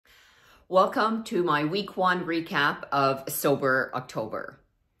Welcome to my week 1 recap of Sober October.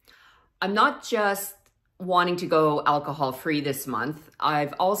 I'm not just wanting to go alcohol-free this month.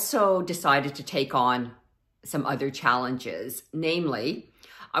 I've also decided to take on some other challenges. Namely,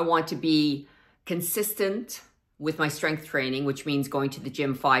 I want to be consistent with my strength training, which means going to the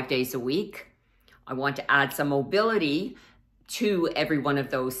gym 5 days a week. I want to add some mobility to every one of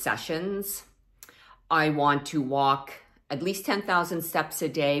those sessions. I want to walk at least 10,000 steps a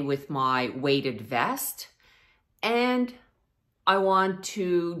day with my weighted vest. And I want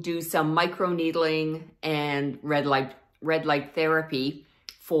to do some microneedling and red light therapy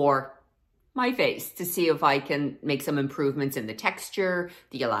for my face to see if I can make some improvements in the texture,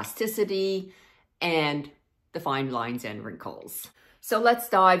 the elasticity, and the fine lines and wrinkles. So let's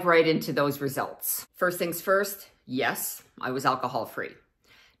dive right into those results. First things first, yes, I was alcohol-free.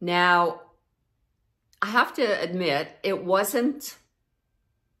 Now, I have to admit, it wasn't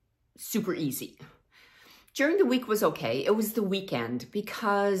super easy. During the week was okay. It was the weekend,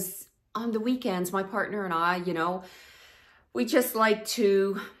 because on the weekends, my partner and I, we just like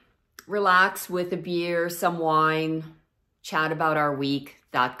to relax with a beer, some wine, chat about our week,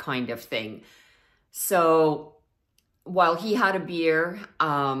 that kind of thing. So while he had a beer,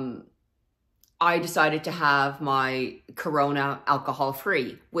 I decided to have my Corona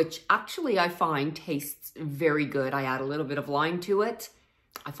alcohol-free, which actually I find tastes very good. I add a little bit of lime to it.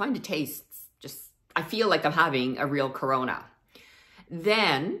 I find it tastes I feel like I'm having a real Corona.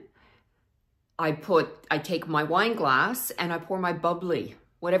 Then I take my wine glass and I pour my bubbly,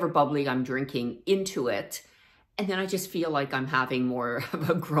 whatever bubbly I'm drinking, into it. And then I just feel like I'm having more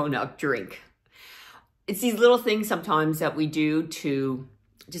of a grown-up drink. It's these little things sometimes that we do to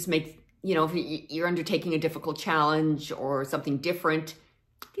just make, if you're undertaking a difficult challenge or something different,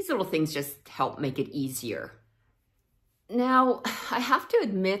 these little things just help make it easier. Now, I have to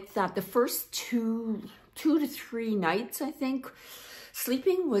admit that the first two to three nights, I think,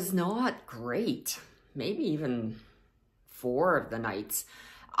 sleeping was not great. Maybe even 4 of the nights.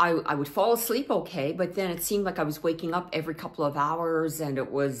 I would fall asleep okay, but then it seemed like I was waking up every couple of hours and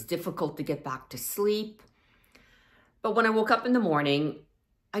it was difficult to get back to sleep. But when I woke up in the morning,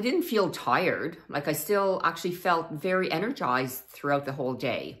 I didn't feel tired. Like, I still actually felt very energized throughout the whole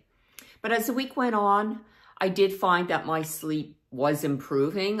day. But as the week went on, I did find that my sleep was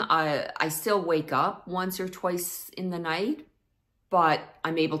improving. I still wake up once or twice in the night, but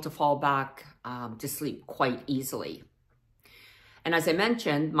I'm able to fall back to sleep quite easily. And as I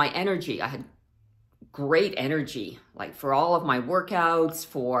mentioned, my energy, I had great energy, like for all of my workouts,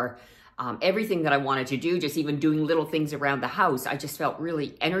 for everything that I wanted to do, just even doing little things around the house. I just felt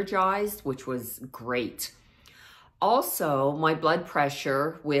really energized, which was great. Also, my blood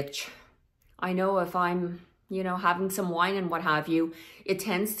pressure, which I know if I'm, having some wine and what have you, it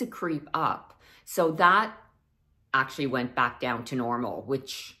tends to creep up. So that actually went back down to normal,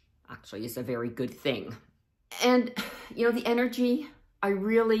 which actually is a very good thing. And, the energy, I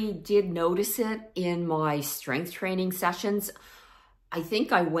really did notice it in my strength training sessions. I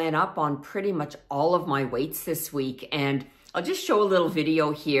think I went up on pretty much all of my weights this week, and I'll just show a little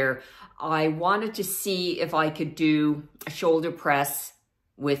video here. I wanted to see if I could do a shoulder press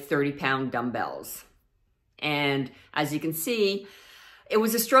with 30-pound dumbbells. And as you can see, it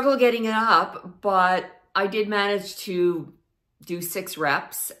was a struggle getting it up, but I did manage to do 6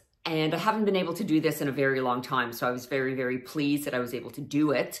 reps, and I haven't been able to do this in a very long time, so I was very, very pleased that I was able to do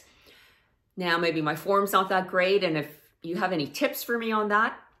it. Now, maybe my form's not that great, and if you have any tips for me on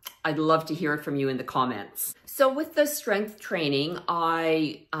that, I'd love to hear it from you in the comments. So with the strength training,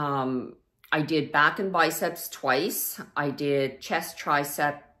 I did back and biceps twice. I did chest,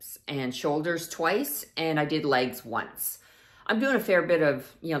 triceps, and shoulders twice, and I did legs once. I'm doing a fair bit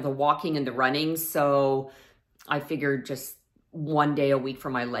of, the walking and the running, so I figured just 1 day a week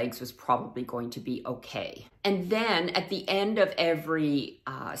for my legs was probably going to be okay. And then at the end of every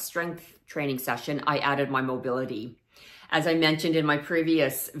strength training session, I added my mobility. As I mentioned in my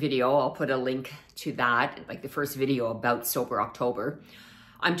previous video, I'll put a link to that, like the first video about Sober October.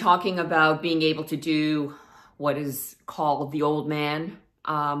 I'm talking about being able to do what is called the old man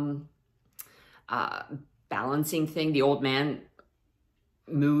balancing thing, the old man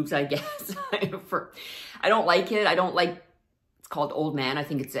moves, I guess. I don't like it. I don't like, it's called old man. I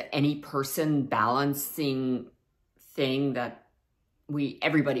think it's any person balancing thing that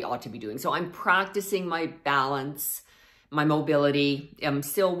everybody ought to be doing. So I'm practicing my balance, my mobility. I'm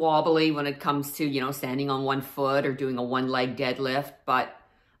still wobbly when it comes to, standing on one foot or doing a 1-leg deadlift, but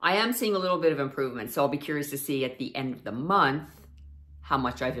I am seeing a little bit of improvement. So I'll be curious to see at the end of the month how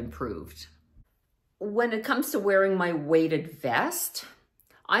much I've improved. When it comes to wearing my weighted vest,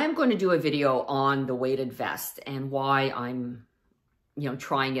 I am going to do a video on the weighted vest and why I'm,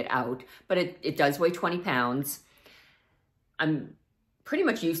 trying it out, but it does weigh 20 pounds. I'm pretty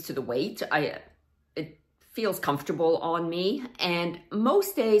much used to the weight. It feels comfortable on me, and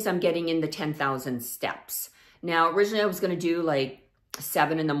most days I'm getting in the 10,000 steps. Now, originally I was going to do like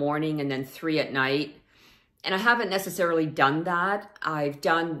 7 in the morning and then 3 at night, and I haven't necessarily done that. I've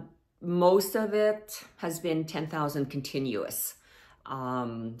done most of it has been 10,000 continuous.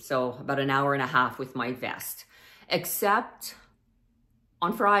 So about an hour and a half with my vest, except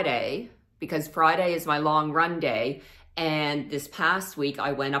on Friday, because Friday is my long run day. And this past week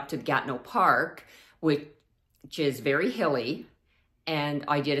I went up to Gatineau Park, which is very hilly. And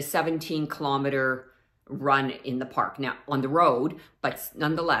I did a 17-kilometer run in the park, now on the road, but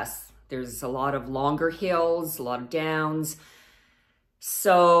nonetheless, there's a lot of longer hills, a lot of downs.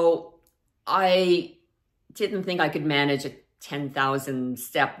 So I didn't think I could manage a 10,000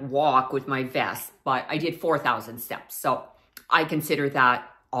 step walk with my vest, but I did 4,000 steps. So I consider that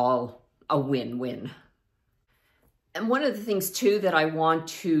all a win-win. And one of the things too that I want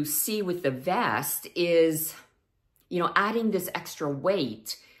to see with the vest is, adding this extra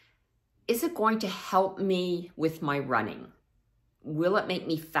weight, is it going to help me with my running? Will it make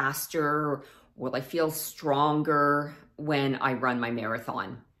me faster? Will I feel stronger when I run my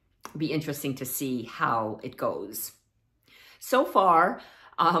marathon? It'll be interesting to see how it goes. So far,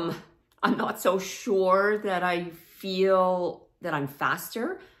 I'm not so sure that I feel that I'm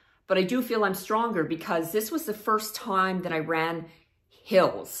faster, but I do feel I'm stronger because this was the first time that I ran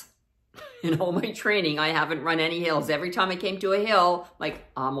hills. In all my training, I haven't run any hills. Every time I came to a hill, like,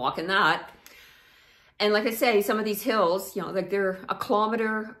 I'm walking that. And like I say, some of these hills, like they're a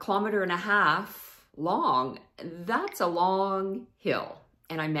kilometer and a half long. That's a long hill.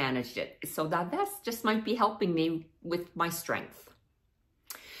 And I managed it. So that just might be helping me with my strength.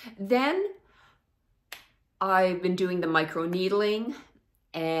 Then I've been doing the microneedling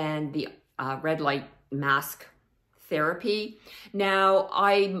and the red light mask therapy. Now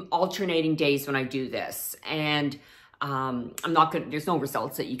I'm alternating days when I do this, and there's no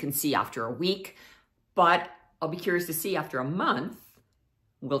results that you can see after a week, but I'll be curious to see after a month,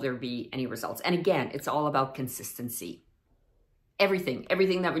 will there be any results? And again, it's all about consistency.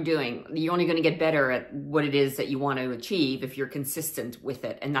 Everything that we're doing, you're only going to get better at what it is that you want to achieve if you're consistent with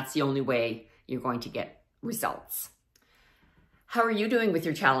it. And that's the only way you're going to get results. How are you doing with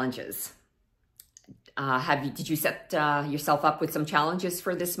your challenges? Did you set yourself up with some challenges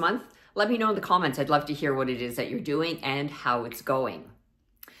for this month? Let me know in the comments. I'd love to hear what it is that you're doing and how it's going.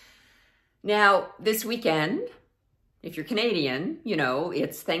 Now, this weekend, if you're Canadian,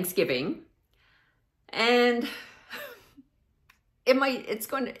 it's Thanksgiving, and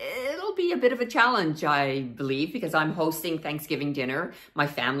it'll be a bit of a challenge, I believe, because I'm hosting Thanksgiving dinner. My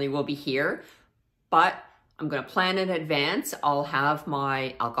family will be here, but I'm going to plan in advance. I'll have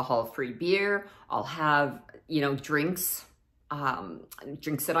my alcohol-free beer. I'll have, drinks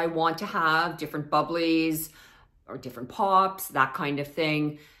that I want to have, different bubblies or different pops, that kind of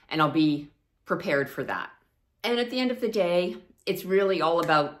thing. And I'll be prepared for that. And at the end of the day, it's really all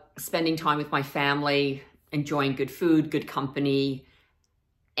about spending time with my family, enjoying good food, good company,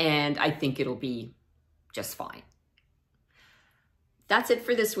 and I think it'll be just fine. That's it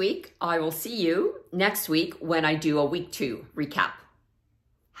for this week. I will see you next week when I do a week 2 recap.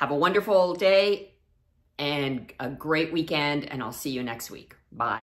 Have a wonderful day and a great weekend, and I'll see you next week. Bye.